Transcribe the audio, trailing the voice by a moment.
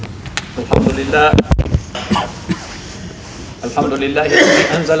الحمد لله الحمد لله الذي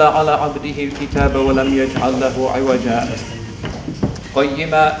أنزل على عبده الكتاب ولم يجعل له عوجا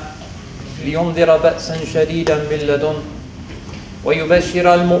قيما لينذر بأسا شديدا من لدنه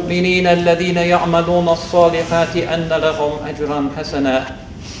ويبشر المؤمنين الذين يعملون الصالحات أن لهم أجرا حسنا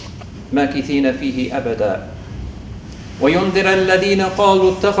ماكثين فيه أبدا وينذر الذين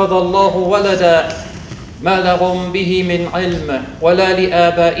قالوا اتخذ الله ولدا ما لهم به من علم ولا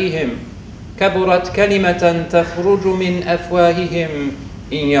لآبائهم كبرت كلمة تخرج من أفواههم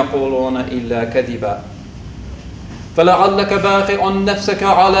إن يقولون إلا كذبا فلعلك باخع نفسك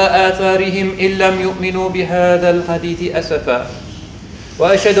على آثارهم إن لم يؤمنوا بهذا الحديث أسفا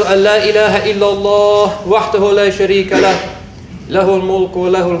وأشهد أن لا إله إلا الله وحده لا شريك له له الملك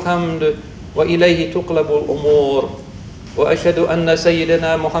وله الحمد وإليه تقلب الأمور وأشهد أن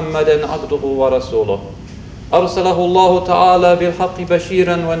سيدنا محمدا عبده ورسوله أرسله الله تعالى بالحق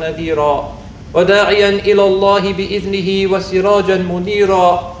بشيرا ونذيرا وداعيا إلى الله بإذنه وسراجا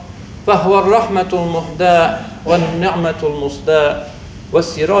منيرا فهو الرحمة المهداة والنعمة المصداة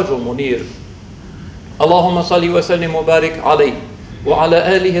والسراج المنير اللهم صل وسلم وبارك عليه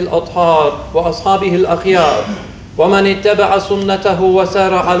وعلى آله الأطهار وأصحابه الأخيار ومن اتبع سنته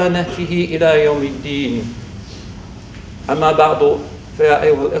وسار على نهجه إلى يوم الدين أما بعد فيا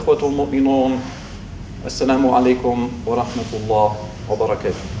أيها الإخوة المؤمنون السلام عليكم ورحمة الله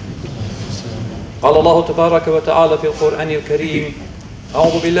وبركاته قال الله تبارك وتعالى في القرآن الكريم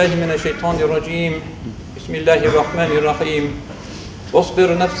أعوذ بالله من الشيطان الرجيم بسم الله الرحمن الرحيم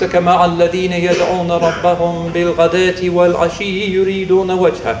واصبر نفسك مع الذين يدعون ربهم بالغداة والعشي يريدون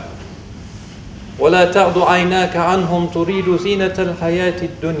وجهه ولا تعد عيناك عنهم تريد زينة الحياة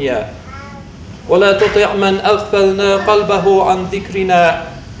الدنيا ولا تطع من أغفلنا قلبه عن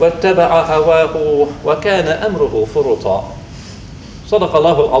ذكرنا واتبع هواه وكان أمره فرطا صدق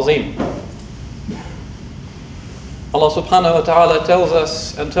الله العظيم. Allah subhanahu wa ta'ala tells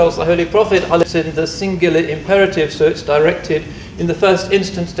us and tells the Holy Prophet in the singular imperative, so it's directed in the first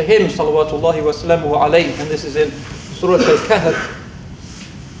instance to him, salawatullahi wa salamuhu alayhi, and this is in Surah Al-Kahf.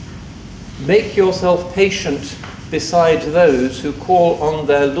 Make yourself patient beside those who call on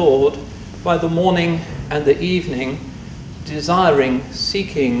their Lord by the morning and the evening, desiring,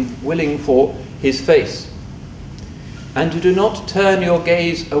 seeking, willing for his face. And do not turn your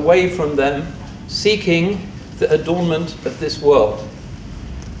gaze away from them, seeking the adornment of this world.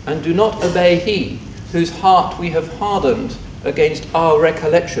 And do not obey he whose heart we have hardened against our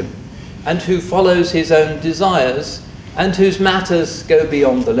recollection, and who follows his own desires, and whose matters go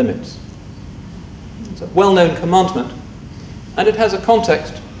beyond the limits. It's a well-known commandment, and it has a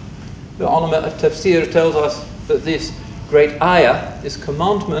context. The ulama of tafsir tells us that this great ayah, this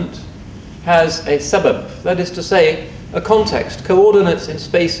commandment, has a sabab, that is to say, a context, coordinates in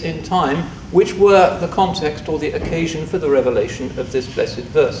space and time, which were the context or the occasion for the revelation of this blessed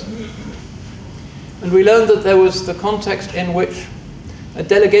verse. And we learned that there was the context in which a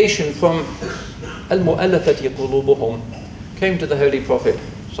delegation from al-mu'allafati qulubuhum came to the Holy Prophet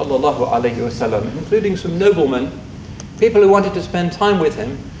sallallahu alaihi wasallam, including some noblemen, people who wanted to spend time with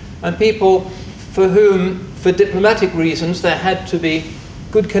him, and people for whom, for diplomatic reasons, there had to be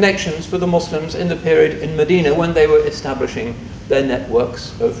good connections for the Muslims in the period in Medina when they were establishing their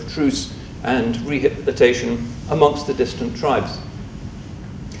networks of truce and rehabilitation amongst the distant tribes.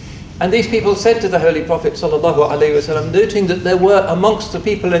 And these people said to the Holy Prophet sallallahu alaihi wasallam, noting that there were amongst the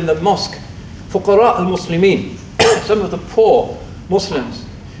people in the mosque fuqara al-Muslimin, some of the poor Muslims,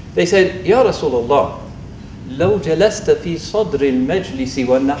 they said, Ya Rasulullah, لو جلست في صدر المجلس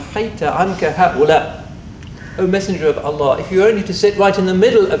ونحيت عنك هؤلاء. O Messenger of Allah, if you were only to sit right in the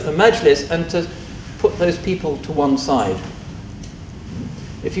middle of the majlis and to put those people to one side,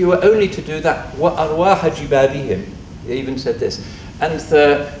 if you were only to do that, وَأَرْوَاحَ جِبَابِهِمْ, they even said this, and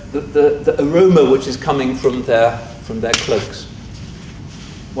the aroma which is coming from their cloaks.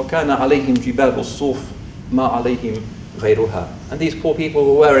 وَكَانَ عَلَيْهِمْ جِبَابُ الصُّوفِ مَا عَلَيْهِمْ غَيْرُهَا. And these poor people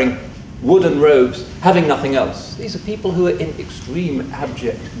were wearing wooden robes, having nothing else. These are people who are in extreme,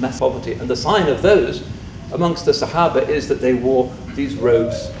 abject mass poverty, and the sign of those amongst the Sahaba is that they wore these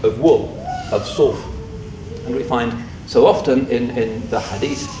robes of wool, of suf. And we find so often in the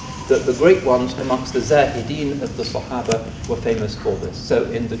hadith that the great ones amongst the Zahideen of the Sahaba were famous for this. So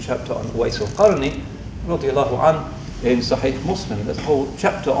in the chapter on Uwais al-Qarni, radiyallahu anh, in Sahih Muslim, there's a whole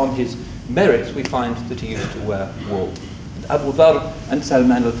chapter on his merits. We find that he used to wear wool. And Abu Dharr and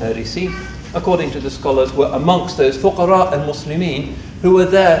Salman al-Farisi, according to the scholars, were amongst those fuqara al-Muslimin who were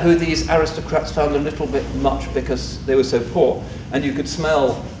there, who these aristocrats found a little bit much because they were so poor. And you could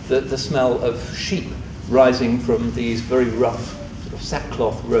smell the smell of sheep rising from these very rough, sort of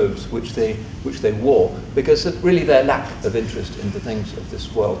sackcloth robes which they wore, because of really their lack of interest in the things of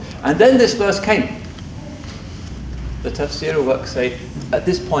this world. And then this verse came. The tafsir works say, at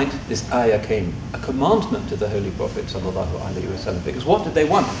this point, this ayah came, a commandment to the Holy Prophet ﷺ. Because what did they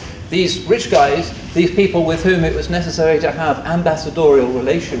want? These rich guys, these people with whom it was necessary to have ambassadorial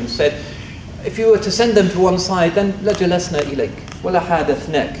relations, said, if you were to send them to one side, then لَجَلَسْنَا إِلَيْكَ وَلَا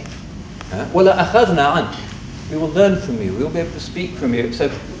حَادَثْنَاكَ وَلَا أَخَذْنَا عَنْكَ. We will learn from you, we will be able to speak from you. So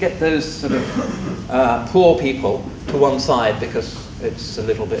get those sort of poor people to one side, because it's a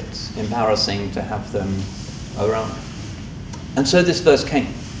little bit embarrassing to have them around. And so this verse came.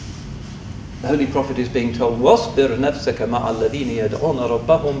 The Holy Prophet is being told, وَاصْبِرْ نَفْسَكَ مَعَ الَّذِينَ يَدْعُونَ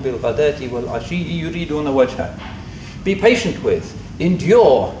رَبَّهُمْ بِالْغَدَاةِ وَالْعَشِيِّ يُرِيدُونَ وَجْهَهُ. Be patient with,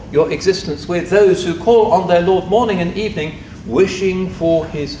 endure your existence with those who call on their Lord morning and evening, wishing for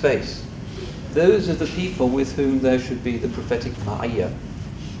his face. Those are the people with whom there should be the prophetic ma'iyah.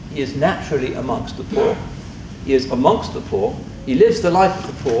 He is naturally amongst the poor. He is amongst the poor. He lives the life of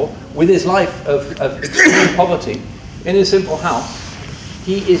the poor with his life of extreme poverty in his simple house.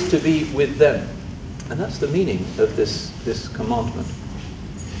 He is to be with them. And that's the meaning of this commandment.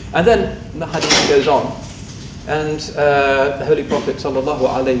 And then the hadith goes on, and the Holy Prophet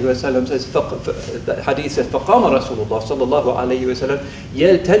ﷺ says, the hadith says, فَقَامَ رَسُولُ اللَّهِ صَلَّى اللَّهُ عَلَيْهِ وَسَلَّمْ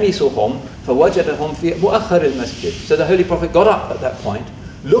يَلْتَمِسُهُمْ فَوَجَدَهُمْ فِي مُؤَخَّرِ الْمَسْجِدِ. So the Holy Prophet got up at that point,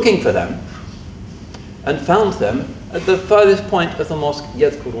 looking for them, and found them at the furthest point of the mosque,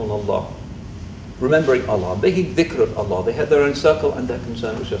 يَذْكُرُونَ اللَّهِ, remembering Allah, making dhikr of Allah. They had their own circle, and their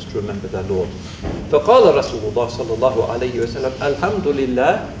concern was just to remember their Lord. فَقَالَ رَسُولُ اللَّهِ صَلَّى اللَّهُ عَلَيْهِ وَسَلَّمْ الْحَمْدُ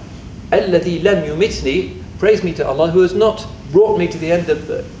لِلَّهِ الَّذِي لَمْ يُمِتْنِي. Praise me to Allah, who has not brought me to the end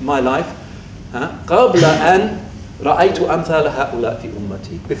of my life, قَبْلَ أَنْ رَأَيْتُ أَمْثَالَ هَؤُلَاءِ فِي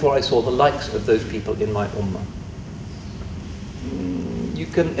أُمَّتِي, before I saw the likes of those people in my ummah. You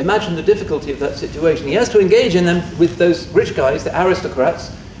can imagine the difficulty of that situation. He has to engage in them with those rich guys, the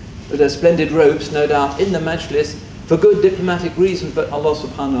aristocrats, with their splendid robes, no doubt, in the majlis, for good diplomatic reasons, but Allah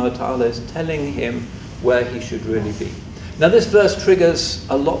subhanahu wa ta'ala is telling him where he should really be. Now this verse triggers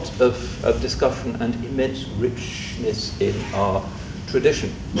a lot of discussion and immense richness in our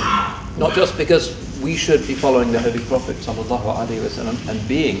tradition. Not just because we should be following the Holy Prophet sallallahu alaihi wasallam and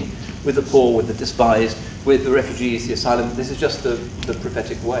being with the poor, with the despised, with the refugees, the asylum. This is just the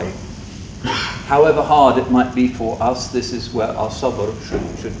prophetic way. However hard it might be for us, this is where our sabr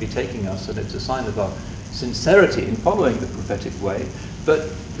should be taking us, and it's a sign of our sincerity in following the prophetic way. But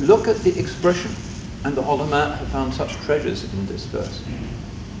look at the expression, and the ulama have found such treasures in this verse.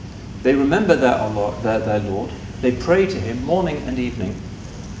 They remember their Allah, their Lord. They pray to Him morning and evening.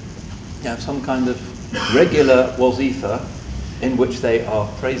 They have some kind of regular wazifa in which they are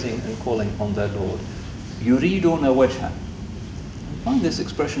praising and calling on their Lord. Yuriduna wajha. I find this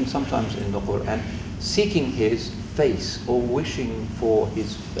expression sometimes in the Quran, seeking His face or wishing for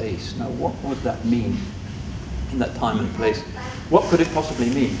His face. Now, what would that mean in that time and place? What could it possibly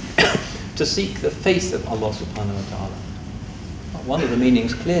mean to seek the face of Allah subhanahu wa ta'ala? Well, one of the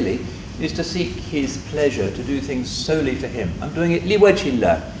meanings clearly is to seek His pleasure, to do things solely for Him. I'm doing it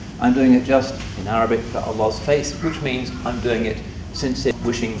liwajhillah. I'm doing it just in Arabic for Allah's face, which means I'm doing it sincere,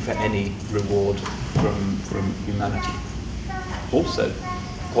 wishing for any reward from humanity. Also,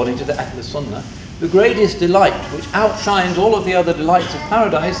 according to the Ahl Sunnah, the greatest delight, which outshines all of the other delights of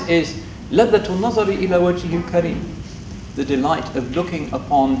paradise, is لَذَّةُ النَّظَرِ إِلَى وَجْهِهِ الْكَرِيمِ, the delight of looking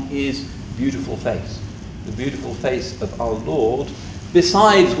upon His beautiful face, the beautiful face of our Lord,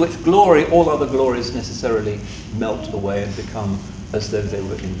 besides which glory, all other glories necessarily melt away and become as though they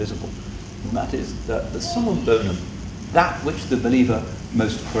were invisible. And that is the summum bonum, that which the believer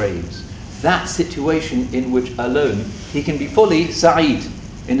most craves. That situation in which alone he can be fully sa'id,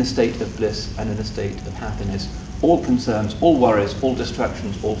 in a state of bliss and in a state of happiness. All concerns, all worries, all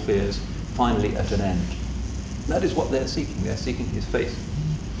distractions, all fears, finally at an end. That is what they're seeking. They're seeking His face.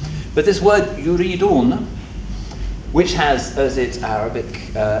 But this word yuridun, which has as its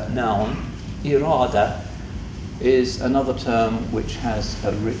Arabic noun irada, is another term which has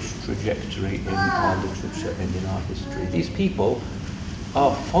a rich trajectory in our literature and in our history. These people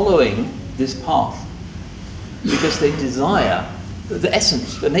are following this path because they desire the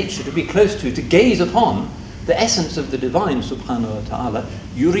essence, the nature, to be close to gaze upon the essence of the divine subhanahu wa ta'ala.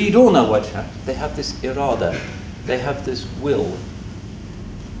 Yuriduna wajha, they have this irada, they have this will.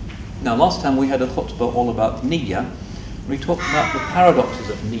 Now last time we had a khutbah all about niyyah. We talked about the paradoxes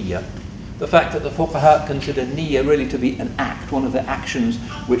of niyyah. The fact that the fuqaha consider niyyah really to be an act, one of the actions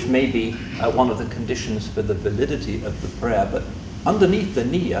which may be one of the conditions for the validity of the prayer. But underneath the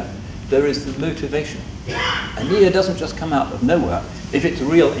niyyah there is the motivation. And niyyah doesn't just come out of nowhere. If it's a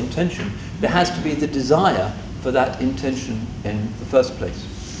real intention, there has to be the desire for that intention in the first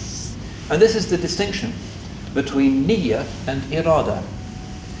place. And this is the distinction between niyyah and irada.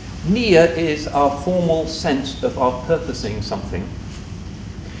 Niyyah is our formal sense of our purposing something,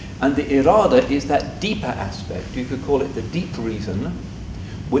 and the irada is that deeper aspect, you could call it the deep reason,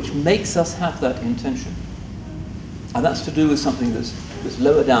 which makes us have that intention. And that's to do with something that's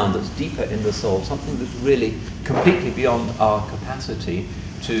lower down, that's deeper in the soul, something that's really completely beyond our capacity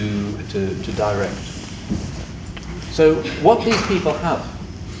to direct. So what these people have,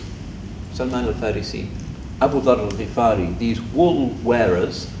 Salman al-Farisi, Abu Dharr al-Ghifari, these wool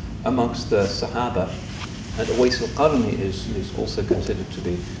wearers amongst the Sahaba, and Uwais al-Qarni is also considered to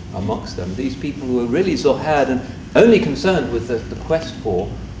be amongst them. These people who are really zuhad and only concerned with the quest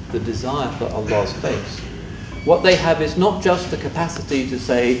for, the desire for Allah's face. What they have is not just the capacity to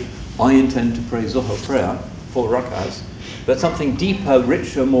say, I intend to pray Zuhr prayer, 4 rak'ahs, but something deeper,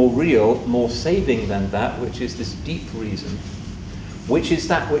 richer, more real, more saving than that, which is this deep reason, which is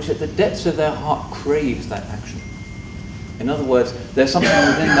that which at the depths of their heart craves that action. In other words, there's something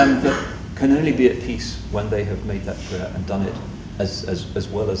within them that can only be at peace when they have made that prayer and done it as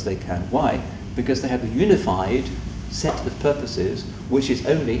well as they can. Why? Because they have a unified set of purposes which is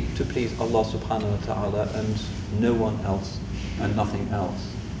only to please Allah subhanahu wa ta'ala and no one else and nothing else.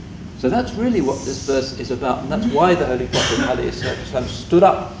 So that's really what this verse is about, and that's why the Holy Prophet ﷺ stood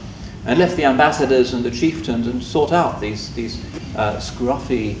up and left the ambassadors and the chieftains and sought out these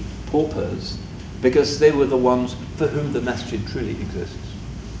scruffy paupers, because they were the ones for whom the masjid truly exists.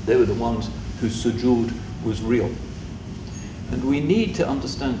 They were the ones whose sujood was real. And we need to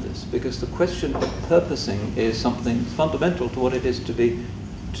understand this, because the question of purposing is something fundamental to what it is to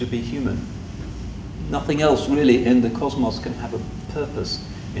be human. Nothing else really in the cosmos can have a purpose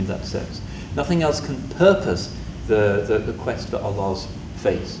in that sense. Nothing else can purpose the quest for Allah's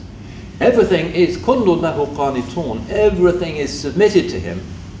face. Everything is kullun lahu qanitun. Everything is submitted to Him,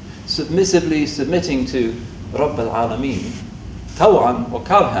 submissively submitting to Rabb al-Alameen, taw'an or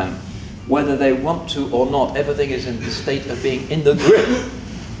karhan, whether they want to or not. Everything is in the state of being in the grip,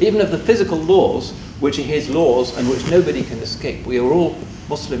 even of the physical laws, which are His laws and which nobody can escape. We are all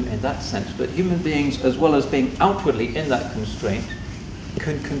Muslim in that sense, but human beings, as well as being outwardly in that constraint,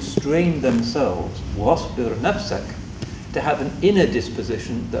 can constrain themselves, wasbir nafsak, to have an inner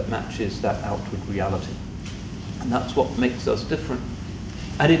disposition that matches that outward reality. And that's what makes us different.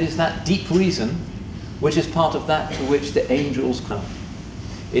 And it is that deep reason which is part of that to which the angels come.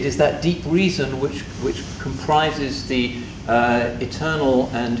 It is that deep reason which comprises the eternal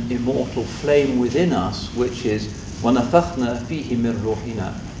and immortal flame within us, which is وَنَفَخْنَا فِيهِ مِنْ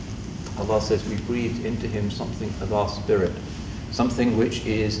رُوحِنَا. Allah says we breathed into him something of our spirit, something which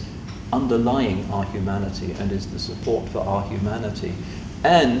is underlying our humanity and is the support for our humanity,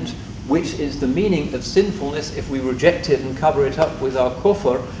 and which is the meaning of sinfulness if we reject it and cover it up with our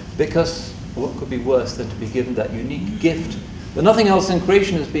kufr, because what could be worse than to be given that unique gift that nothing else in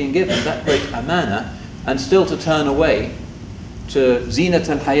creation is being given, that great amana, and still to turn away to zinat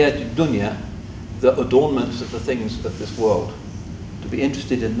al-hayat dunya, the adornments of the things of this world, to be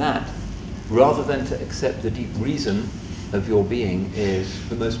interested in that rather than to accept the deep reason of your being is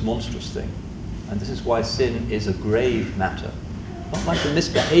the most monstrous thing. And this is why sin is a grave matter. Not like the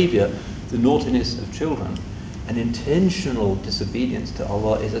misbehavior, the naughtiness of children. An intentional disobedience to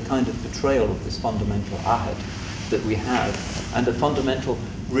Allah is a kind of betrayal of this fundamental ahad that we have, and a fundamental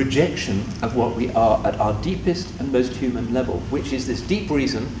rejection of what we are at our deepest and most human level, which is this deep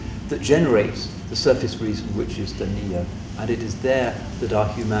reason that generates the surface reason, which is the niyyah. And it is there that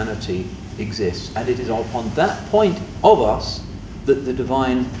our humanity exists. And it is upon that point of us that the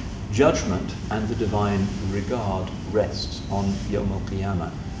divine judgment and the divine regard rests on Yawm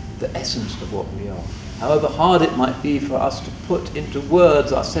al-Qiyamah, the essence of what we are. However hard it might be for us to put into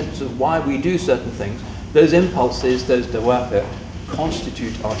words our sense of why we do certain things, those impulses, those dawafir,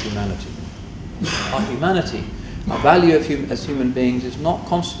 constitute our humanity. Our humanity, our value as human beings is not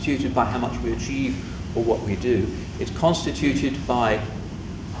constituted by how much we achieve or what we do. It's constituted by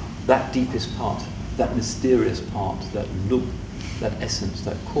that deepest part, that mysterious part, that lub, that essence,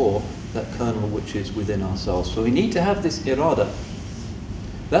 that core, that kernel which is within ourselves. So we need to have this irada.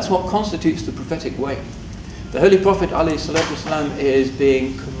 That's what constitutes the prophetic way. The Holy Prophet ﷺ is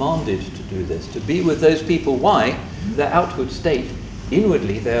being commanded to do this, to be with those people. Why? Their outward state.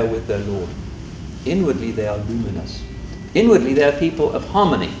 Inwardly they are with their Lord. Inwardly they are luminous. Inwardly they are people of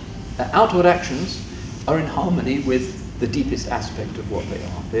harmony. Their outward actions are in harmony with the deepest aspect of what they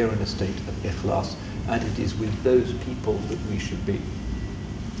are. They are in a state of ikhlas, and it is with those people that we should be.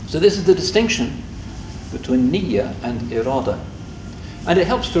 So this is the distinction between niyyah and irada. And it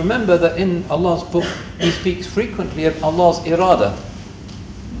helps to remember that in Allah's book, He speaks frequently of Allah's irada.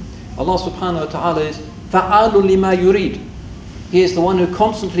 Allah subhanahu wa ta'ala is fa'alun lima yurid. He is the one who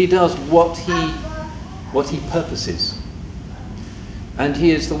constantly does what he purposes. And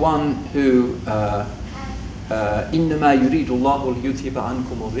He is the one who إِنَّمَا يُرِيدُ اللَّهُ لِيُذْهِبَ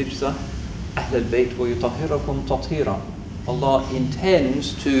عَنْكُمُ الرِّجْسَ أَهْلَ الْبَيْتِ وَيُطَهِّرَكُمْ تَطْهِيرًا. Allah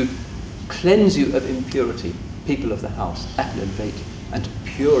intends to cleanse you of impurity, people of the house, أهل البيت, and to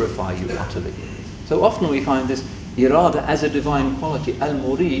purify you utterly. So often we find this irada as a divine quality,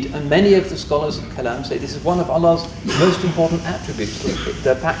 al-murid, and many of the scholars of Kalam say this is one of Allah's most important attributes,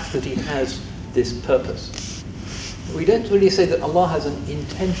 the fact that He has this purpose. We don't really say that Allah has an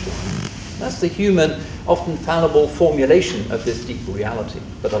intention. That's the human, often fallible formulation of this deep reality.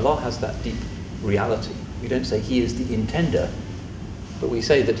 But Allah has that deep reality. We don't say He is the intender, but we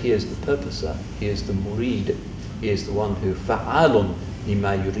say that He is the purposer, He is the murid, He is the one who fa'alun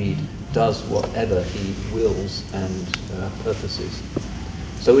lima yurid, does whatever He wills and purposes.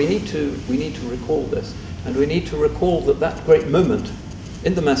 So we need to recall this, and we need to recall that great moment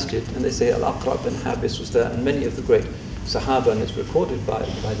in the masjid, and they say Al-Aqra' bin Habis was there, and many of the great Sahaba, and it's recorded by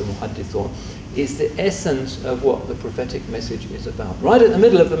the Muhaddithun, is the essence of what the prophetic message is about. Right at the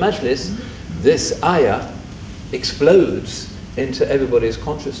middle of the majlis, this ayah explodes into everybody's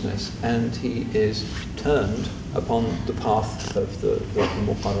consciousness, and he is turned upon the path of the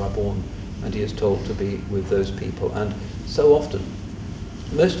Muqarrabun, and he is told to be with those people. And so often,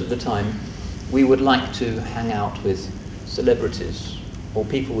 most of the time, we would like to hang out with celebrities, or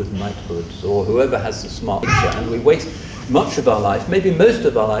people with knighthoods, or whoever has the smart picture, and we waste much of our life, maybe most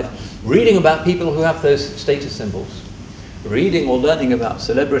of our life, reading about people who have those status symbols, reading or learning about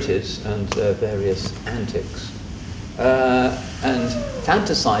celebrities and their various antics, and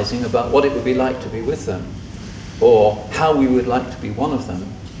fantasizing about what it would be like to be with them, or how we would like to be one of them,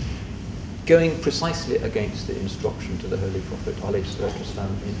 going precisely against the instruction to the Holy Prophet ﷺ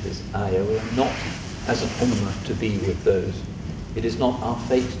in this ayah. We are not, as an ummah, to be with those. It is not our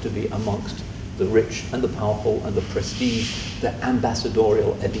fate to be amongst the rich and the powerful and the prestige, the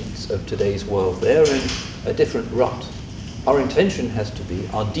ambassadorial elites of today's world. They're in a different rut. Our intention has to be,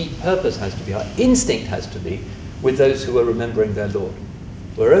 our deep purpose has to be, our instinct has to be with those who are remembering their Lord.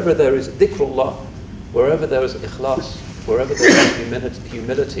 Wherever there is dhikrullah, wherever there is ikhlas, wherever there is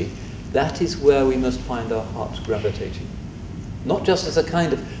humility, that is where we must find our hearts gravitating. Not just as a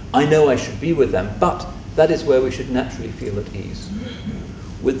kind of, I know I should be with them, but that is where we should naturally feel at ease.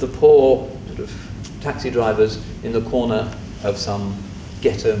 With the poor sort of taxi drivers in the corner of some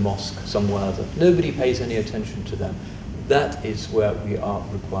ghetto mosque somewhere that nobody pays any attention to them. That is where we are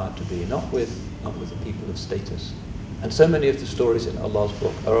required to be, not with the people of status. And so many of the stories in Allah's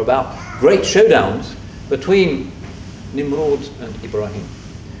book are about great showdowns between Nimrod and Ibrahim,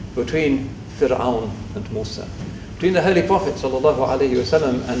 between Fir'aun and Musa, between the Holy Prophet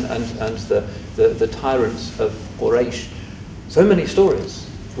ﷺ and the tyrants of Quraysh. So many stories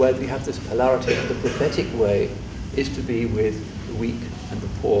where we have this polarity, and the prophetic way is to be with the weak and the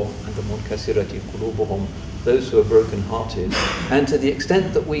poor and the munkasirati qulubuhum, those who are broken-hearted. And to the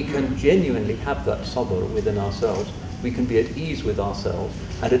extent that we can genuinely have that sabr within ourselves, we can be at ease with ourselves,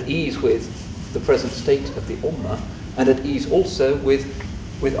 and at ease with the present state of the ummah, and at ease also with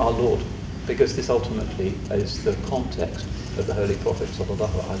our Lord, because this ultimately is the context of the Holy Prophet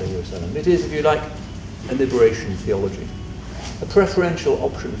ﷺ. It is, if you like, a liberation theology, a preferential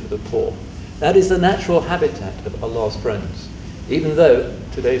option for the poor. That is the natural habitat of Allah's friends, even though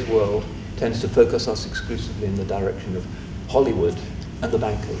today's world tends to focus us exclusively in the direction of Hollywood and the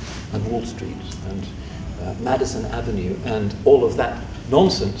bankers and Wall Street and Madison Avenue and all of that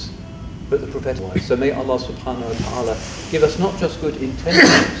nonsense. But the prophetic wise. So may Allah subhanahu wa ta'ala give us not just good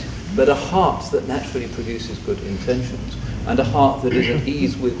intentions, but a heart that naturally produces good intentions, and a heart that is at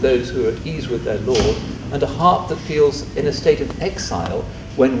ease with those who are at ease with their Lord, and a heart that feels in a state of exile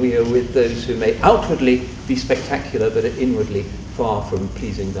when we are with those who may outwardly be spectacular but are inwardly far from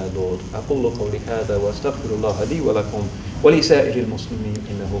pleasing their Lord. أقول قولي هذا وأستغفر الله لي ولكم ولسائر المسلمين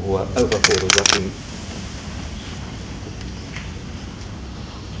إنه هو الغفور الرحيم.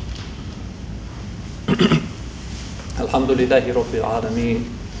 الحمد لله رب العالمين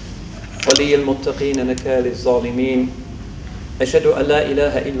ولي المتقين نكال الظالمين أشهد أن لا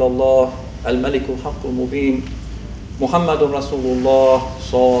إله إلا الله الملك الحق المبين محمد رسول الله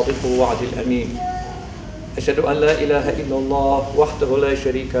صادق الوعد الأمين أشهد أن لا إله إلا الله وحده لا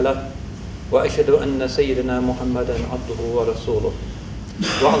شريك له وأشهد أن سيدنا محمدا عبده ورسوله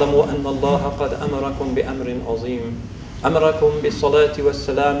واعلموا أن الله قد أمركم بأمر عظيم أمركم بالصلاة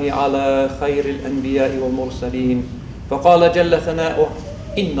والسلام على خير الأنبياء والمرسلين، فقال جل ثناؤه: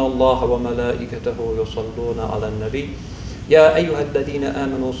 إن الله وملائكته يصلون على النبي يا أيها الذين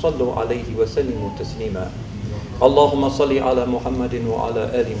آمنوا صلوا عليه وسلموا تسليما. اللهم صل على محمد وعلى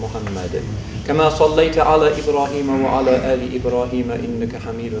آل محمد كما صليت على إبراهيم وعلى آل إبراهيم إنك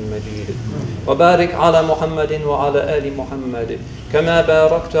حميد مجيد، وبارك على محمد وعلى آل محمد كما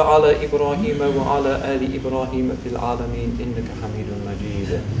باركت على إبراهيم وعلى آل إبراهيم في العالمين إنك حميد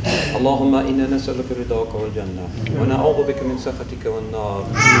مجيد. اللهم إنا نسألك رضاك والجنة ونعوذ بك من سخطك والنار.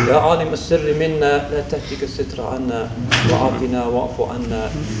 يا عالم السر منا لا تهتك الستر عنا، وعافنا واعف عنا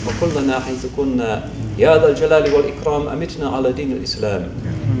وكلنا حيث كنا. يا ذا الجلال والإكرام أمتنا على دين الإسلام.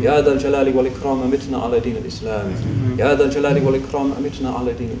 يا ذا الجلال والإكرام أمتنا على دين الإسلام. يا ذا الجلال والإكرام أمتنا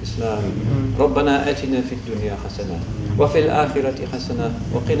على دين الإسلام. ربنا آتنا في الدنيا حسنة وفي الآخرة حسنة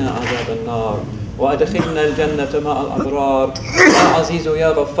وقنا عذاب النار، وأدخلنا الجنة مع الأبرار يا عزيز يا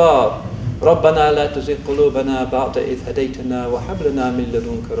غفار. ربنا لا تزغ قلوبنا بعد إذ هديتنا وهب لنا من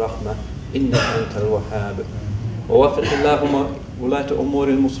لدنك رحمة إنك أنت الوهاب. ووفق اللهم ولاة أمور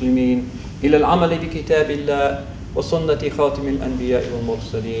المسلمين إلى العمل بكتاب الله وسنة خاتم الأنبياء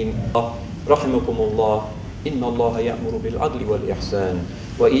والمرسلين. رحمكم الله. إن الله يأمر بالعدل والإحسان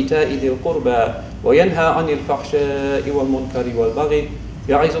وإيتاء ذي القربى وينهى عن الفحشاء والمنكر والبغي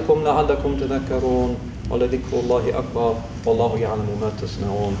يعظكم لعلكم تذكرون. ولذكر الله أكبر والله يعلم ما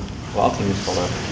تصنعون. وأقم الصلاة.